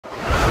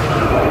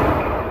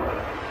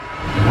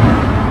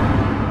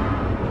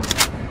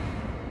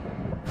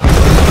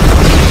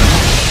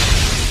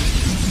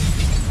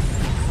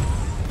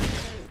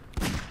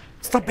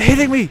Stop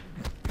hitting me!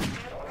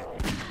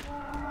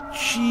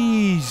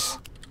 Jeez.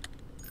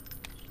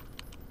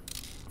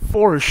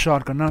 4 is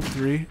shotgun, not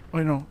 3.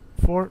 Wait, no.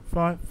 4,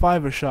 5.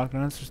 5 is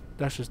shotgun.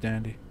 That's just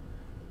dandy.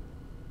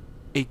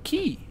 A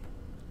key.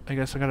 I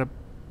guess I gotta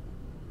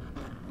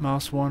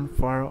mouse 1,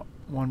 fire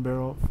 1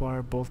 barrel,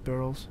 fire both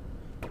barrels.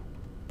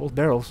 Both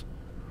barrels.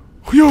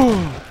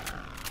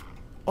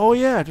 Oh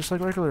yeah, just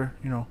like regular,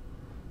 you know,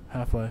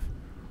 Half-Life.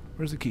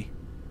 Where's the key?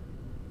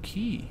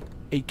 Key.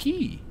 A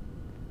key.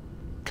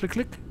 Click,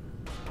 click.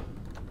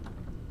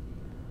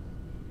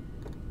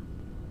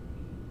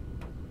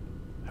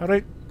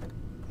 How'd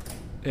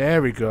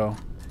There we go.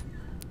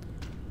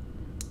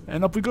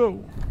 And up we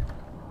go.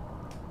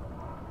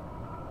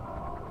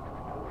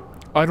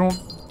 I don't...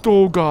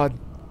 Oh god.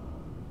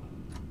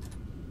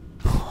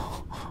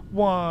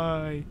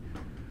 Why?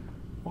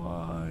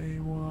 Why?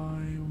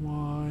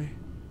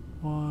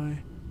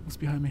 What's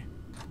behind me?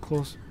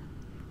 Close.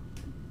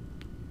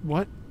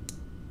 What?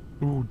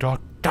 Ooh,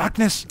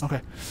 darkness!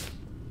 Okay.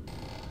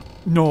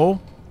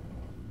 No.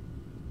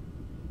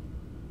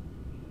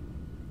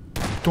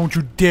 Don't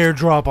you dare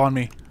drop on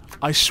me.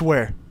 I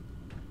swear.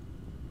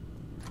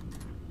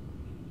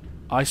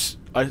 I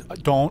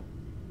don't.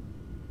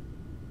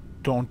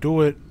 Don't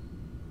do it.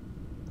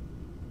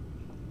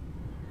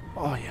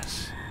 Oh,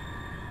 yes.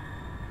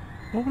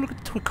 Oh, look at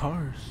the toy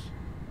cars.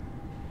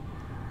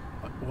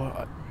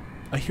 What?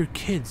 I hear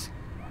kids.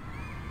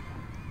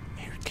 I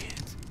hear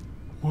kids.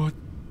 What?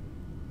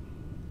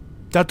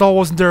 That doll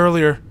wasn't there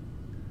earlier.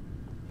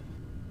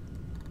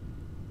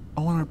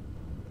 I wanna...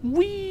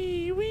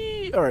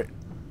 Wee! Alright.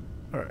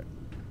 Alright.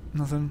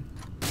 Nothing.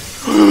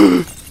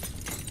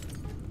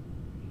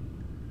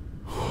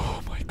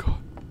 Oh my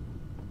god.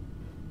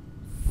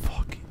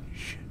 Fucking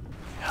shit.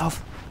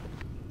 Health.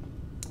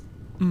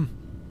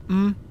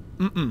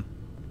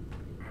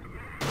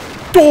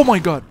 Oh my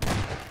god.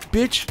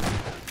 Bitch.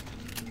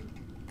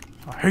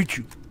 I hate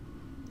you.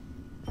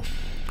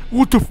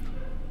 What the f...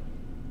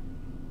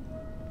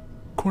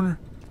 Corner.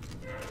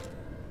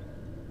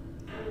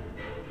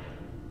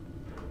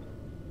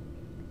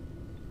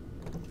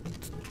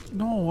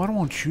 No, I don't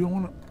want you. I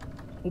want to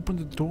open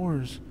the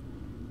doors.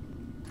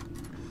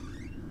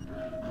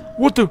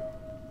 What the...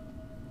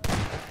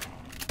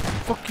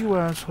 Fuck you,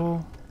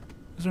 asshole.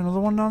 Is there another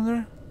one down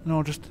there?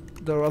 No, just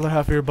the other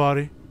half of your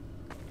body.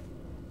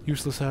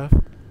 Useless half.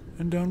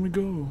 And down we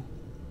go.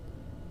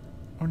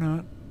 Or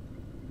not.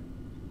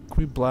 Can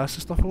we blast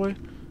this stuff away?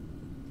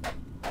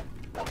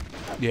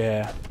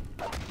 Yeah.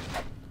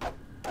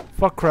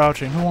 Fuck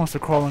crouching. Who wants to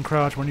crawl and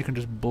crouch when you can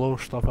just blow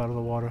stuff out of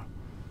the water?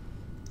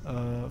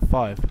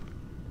 5.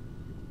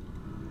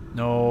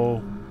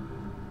 No.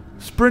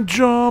 Sprint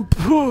jump!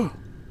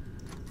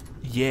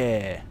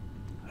 Yeah.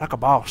 Like a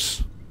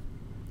boss.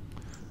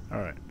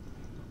 Alright.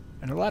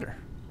 And a ladder.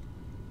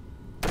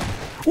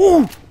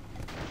 Ooh!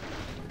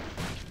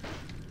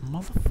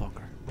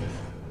 Motherfucker.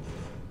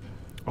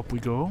 Up we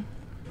go.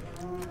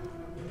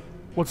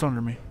 What's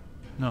under me?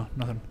 No,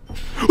 nothing.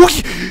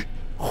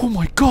 Oh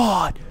my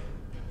god!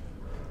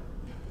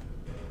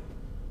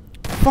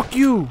 Fuck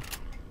you!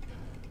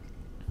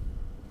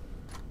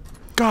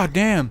 God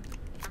damn!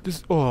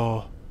 This...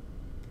 Oh.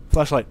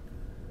 Flashlight.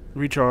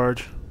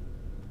 Recharge.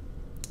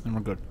 And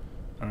we're good.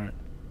 Alright.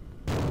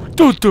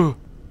 Duh!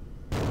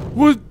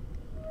 What?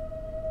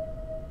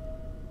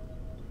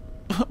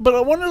 But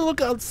I want to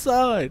look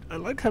outside. I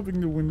like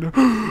having the window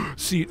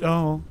seat.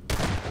 Oh.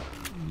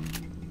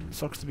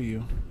 Sucks to be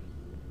you.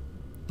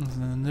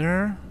 Nothing in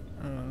there.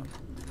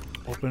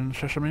 Open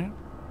sesame.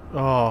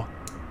 Oh.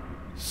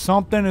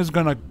 Something is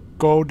gonna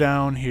go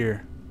down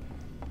here.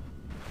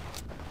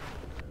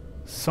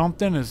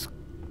 Something is...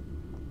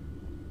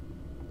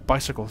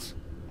 Bicycles.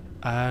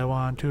 I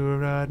want to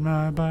ride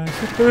my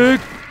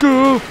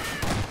bicycle.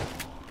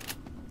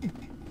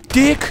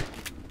 Dick!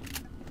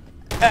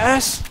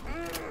 Ass!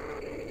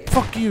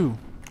 Fuck you.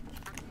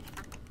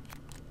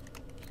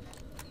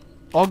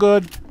 All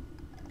good.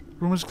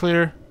 Room is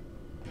clear.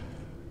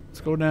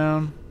 Let's go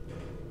down.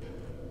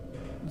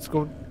 Let's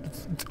go...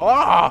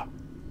 Ah!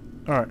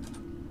 Alright.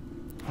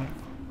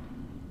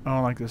 I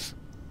don't like this.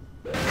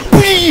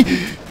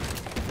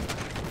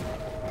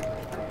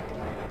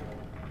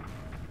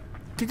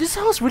 Did this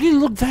house really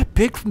look that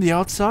big from the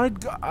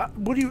outside?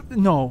 What do you...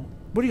 No.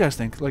 What do you guys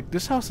think? Like,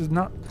 this house does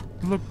not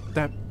look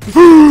that...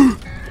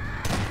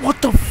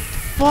 What the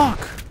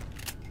fuck?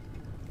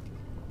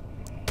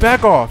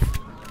 Back off.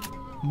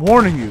 I'm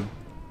warning you.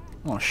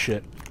 Oh,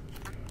 shit.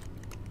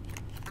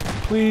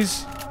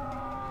 Please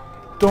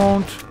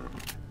don't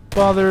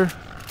bother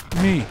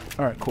me.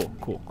 Alright, cool.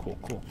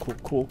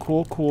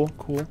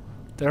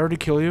 Did I already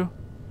kill you?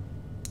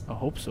 I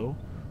hope so.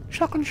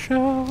 Shotgun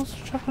shells.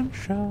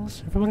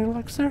 Everybody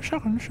likes their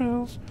shotgun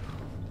shells.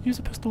 Use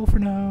a pistol for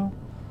now.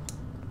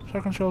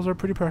 Shotgun shells are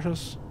pretty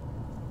precious.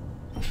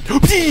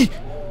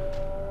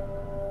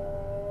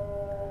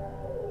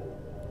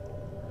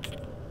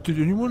 Did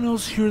anyone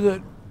else hear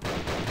that,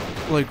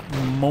 like,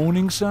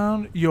 moaning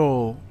sound?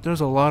 Yo,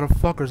 there's a lot of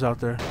fuckers out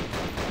there.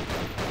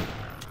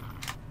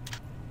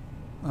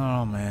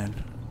 Oh, man.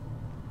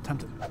 Time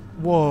to...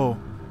 Whoa.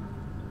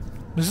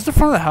 Is this the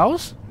front of the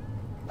house?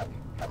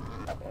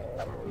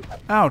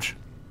 Ouch.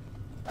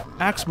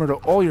 Axe murder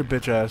all your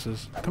bitch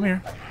asses. Come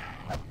here.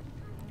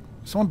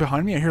 Someone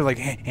behind me? I hear like...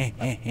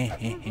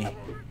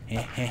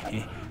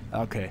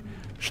 Okay.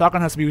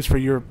 Shotgun has to be used for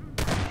your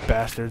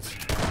bastards.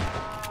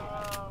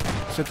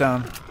 Sit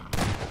down.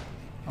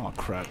 Oh,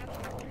 crap.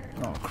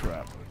 Oh,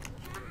 crap.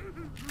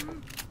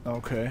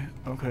 Okay,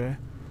 okay.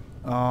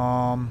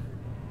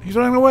 He's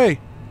running away.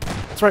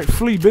 That's right,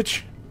 flee,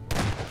 bitch.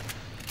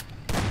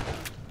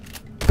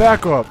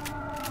 Back up.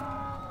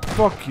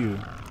 Fuck you.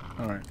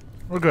 Alright.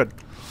 We're good.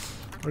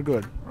 We're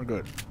good. We're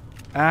good.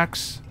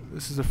 Axe.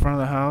 This is the front of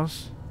the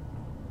house.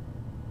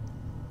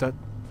 That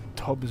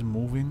tub is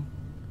moving.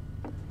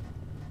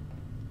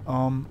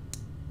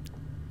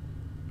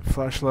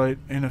 Flashlight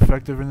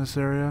ineffective in this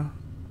area.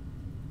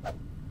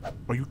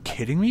 Are you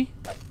kidding me?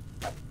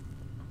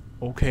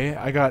 Okay,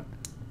 I got...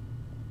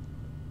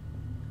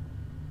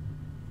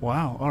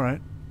 Wow, alright.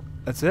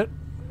 That's it?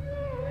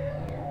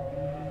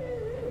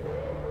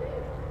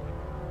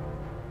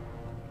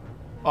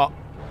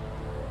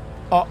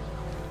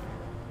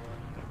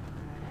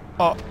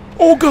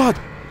 Oh god!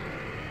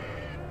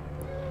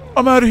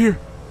 I'm out of here!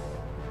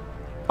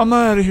 I'm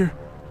not out of here.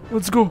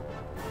 Let's go.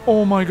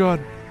 Oh my god.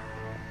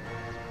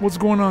 What's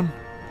going on?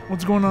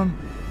 What's going on?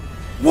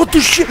 What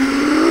the shit?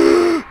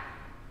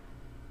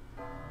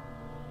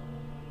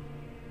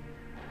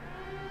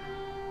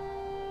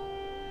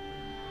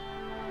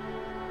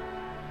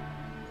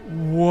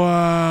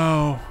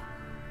 Wow.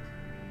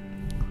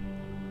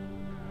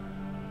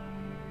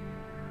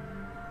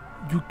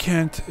 You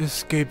can't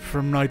escape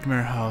from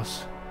Nightmare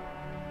House.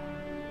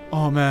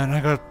 Oh man,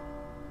 I got...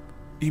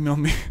 Email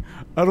me.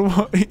 I don't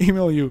want to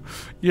email you.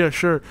 Yeah,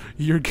 sure.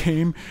 Your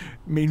game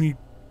made me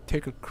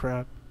take a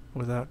crap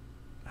without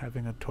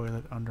having a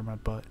toilet under my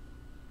butt.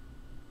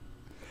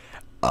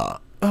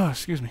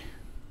 Excuse me.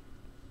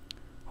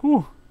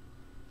 Whew.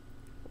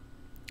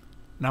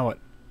 Now what?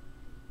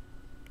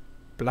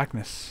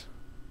 Blackness.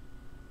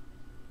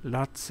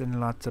 Lots and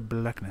lots of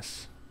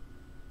blackness.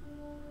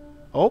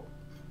 Oh.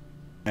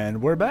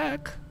 And we're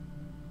back.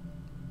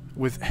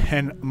 With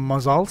Hen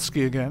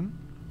Mazalski again.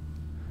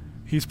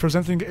 He's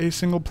presenting a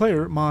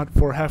single-player mod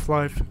for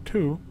Half-Life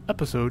 2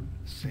 episode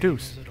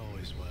Deuce. It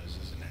always was,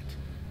 isn't it?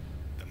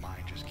 The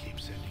mind just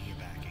keeps sending you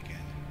back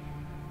again.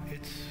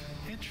 It's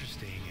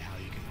interesting how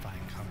you can find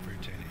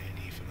comfort in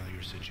any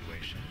familiar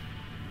situation,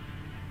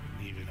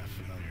 even a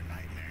familiar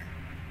nightmare.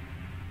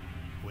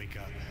 Wake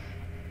up.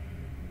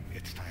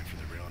 It's time for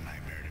the real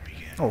nightmare to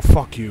begin. Oh,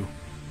 fuck you.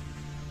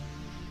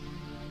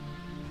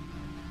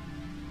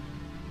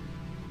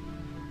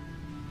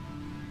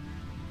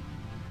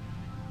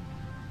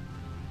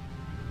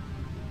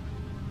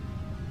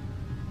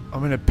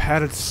 I'm in a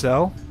padded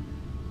cell?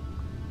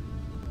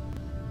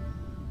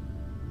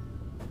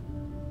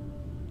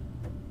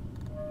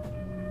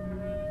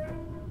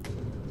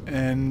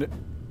 And...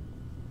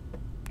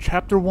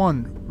 Chapter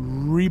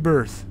 1,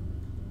 Rebirth.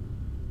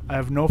 I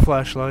have no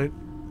flashlight.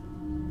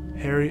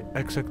 Harry,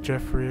 Exec,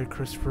 Jeffrey,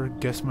 Christopher,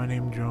 Guess My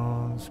Name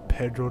Jones,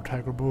 Pedro,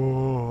 Tiger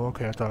Bull.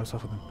 Okay, I thought I saw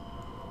something.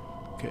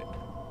 Okay.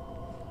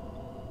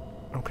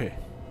 Okay.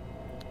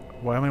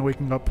 Why am I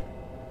waking up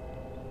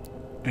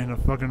in a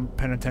fucking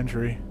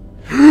penitentiary?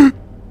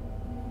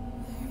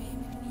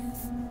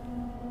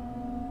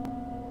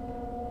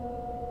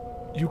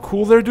 You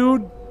cool there,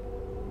 dude?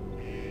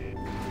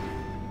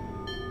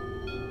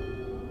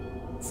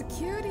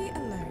 Security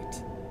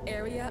alert.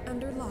 Area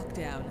under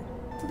lockdown.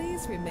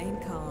 Please remain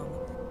calm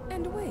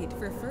and wait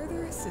for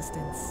further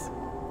assistance.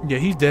 Yeah,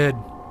 he's dead.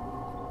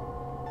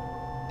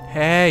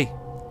 Hey!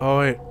 Oh,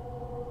 wait.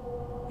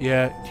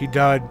 Yeah, he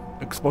died.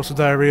 Explosive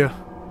diarrhea.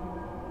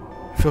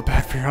 I feel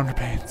bad for your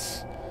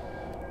underpants.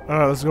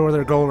 Alright, let's go over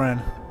there,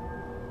 Golran.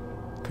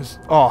 Cause,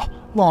 oh,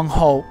 long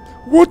haul.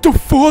 What the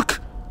fuck?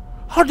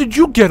 How did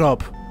you get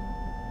up?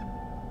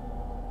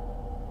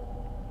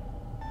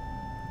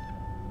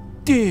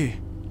 Duh.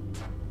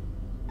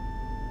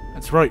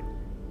 That's right.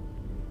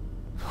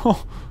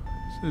 Oh,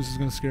 this is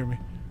gonna scare me.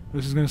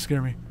 This is gonna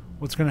scare me.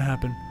 What's gonna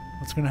happen?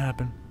 What's gonna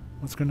happen?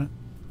 What's gonna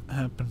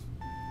happen?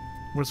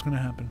 What's gonna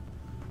happen?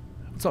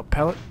 What's up,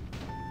 pellet?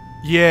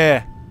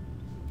 Yeah.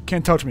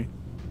 Can't touch me.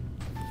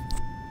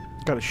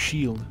 Got a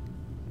shield.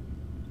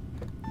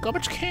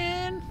 Garbage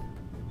can.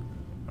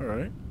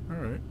 Alright,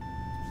 alright.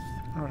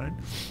 Alright.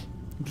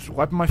 I'm just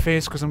wiping my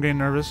face because I'm getting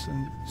nervous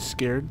and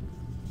scared.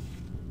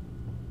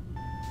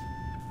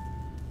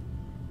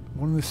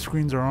 One of the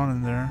screens are on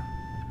in there.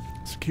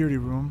 Security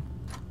room.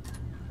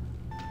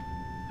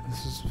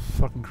 This is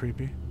fucking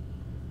creepy.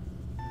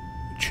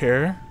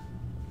 Chair.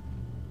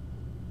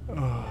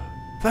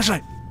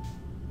 Flashlight!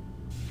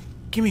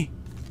 Gimme!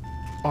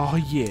 Oh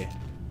yeah.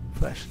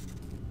 Flash.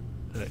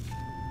 Right.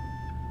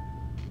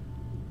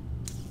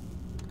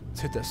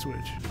 Let's hit that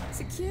switch.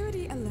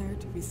 Security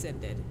alert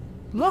rescinded.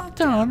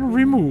 Lockdown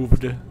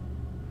removed.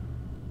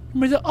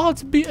 May the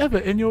odds be ever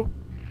in your...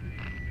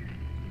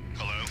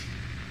 Hello?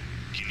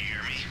 Can you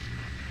hear me?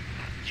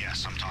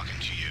 Yes, I'm talking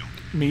to you.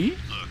 Me?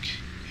 Look,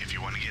 if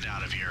you want to get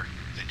out of here,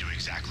 then do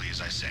exactly as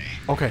I say.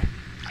 Okay.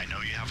 I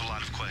know you have a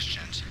lot of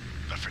questions,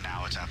 but for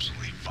now it's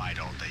absolutely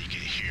vital that you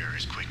get here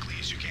as quickly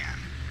as you can.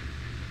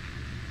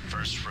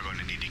 First, we're going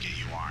to need to get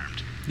you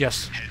armed.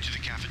 Yes. Head to the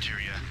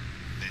cafeteria,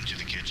 then to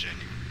the kitchen.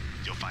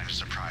 You'll find a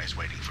surprise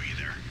waiting for you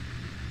there.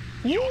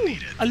 You'll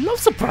need it. I love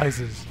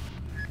surprises.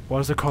 What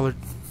is it called?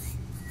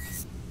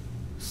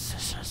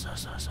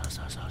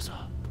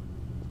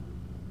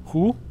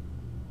 Who?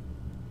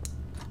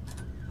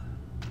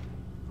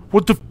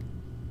 What the?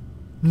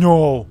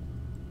 No,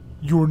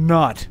 you're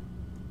not.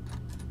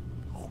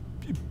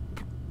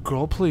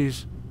 Girl,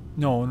 please.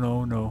 No,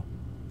 no, no.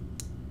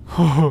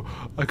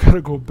 I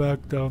gotta go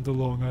back down the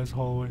long ass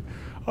hallway.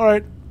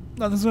 Alright,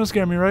 nothing's gonna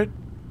scare me, right?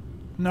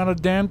 Not a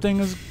damn thing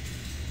is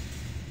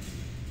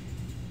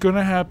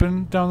gonna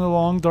happen down the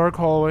long dark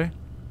hallway.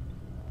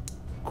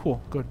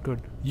 Cool, good,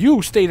 good.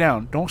 You stay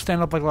down. Don't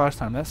stand up like last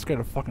time. That scared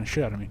the fucking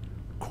shit out of me.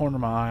 Corner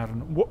of my eye. I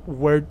don't know.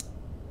 Where?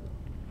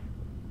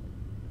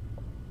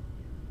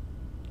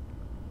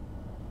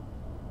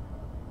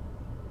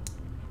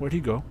 Where'd he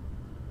go?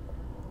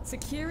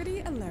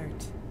 Security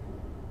alert.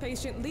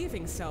 Patient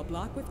leaving cell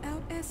block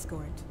without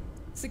escort.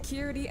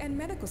 Security and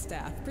medical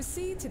staff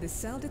proceed to the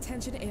cell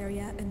detention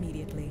area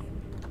immediately.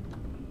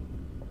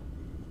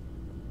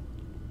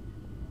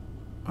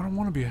 I don't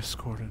want to be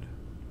escorted.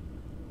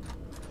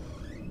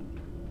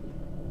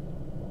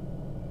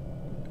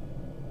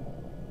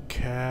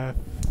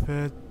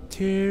 Cafeteria.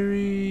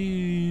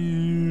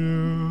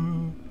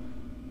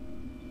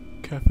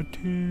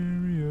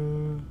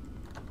 Cafeteria.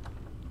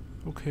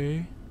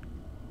 Okay.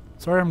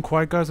 Sorry I'm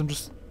quiet, guys. I'm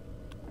just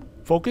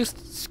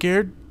focused,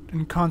 scared,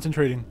 and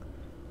concentrating.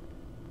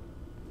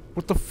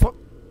 What the fuck?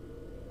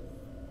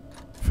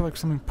 I feel like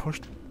something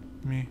pushed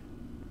me.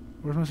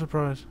 Where's my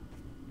surprise?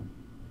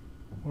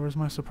 Where's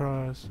my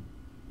surprise?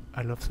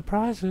 I love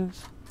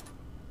surprises.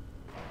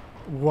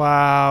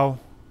 Wow.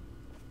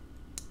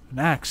 An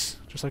axe,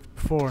 just like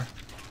before.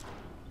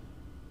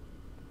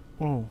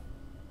 Whoa.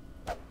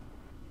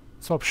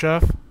 What's up,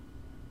 chef?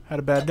 Had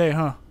a bad day,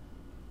 huh?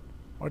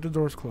 Why'd the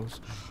doors close?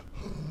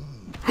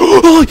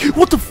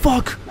 What the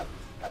fuck?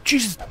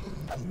 Jesus.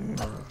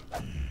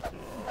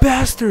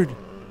 Bastard.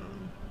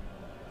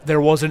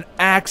 There was an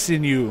axe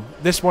in you.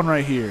 This one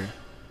right here.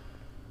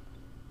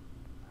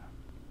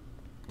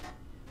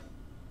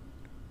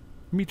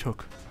 Meat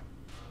hook.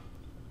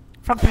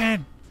 Frog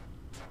pan.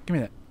 Give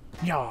me that.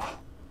 Yeah.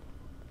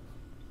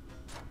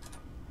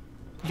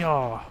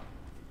 Yeah.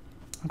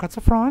 I got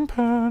the frying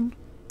pan.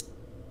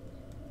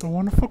 Don't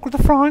wanna fuck with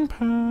the frying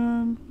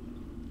pan.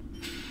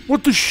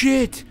 What the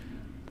shit?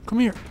 Come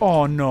here.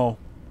 Oh no.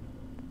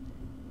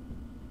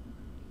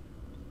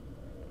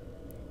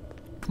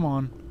 Come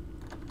on.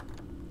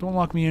 Don't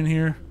lock me in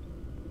here.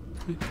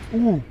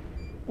 Ooh.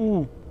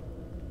 Ooh.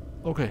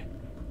 Okay.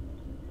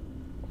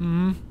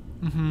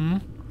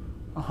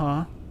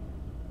 Uh-huh.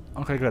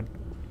 Okay, good.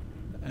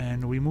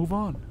 And we move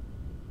on.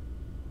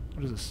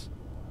 What is this?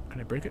 Can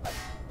I break it?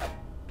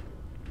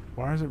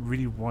 Why is it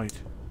really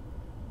white?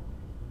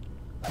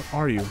 What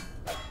are you?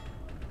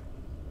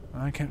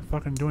 I can't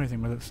fucking do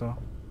anything with it, so.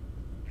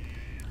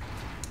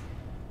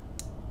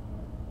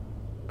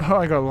 Oh,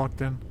 I got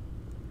locked in.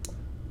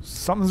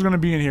 Something's gonna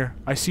be in here.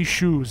 I see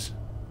shoes.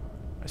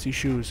 I see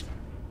shoes.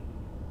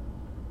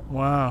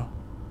 Wow.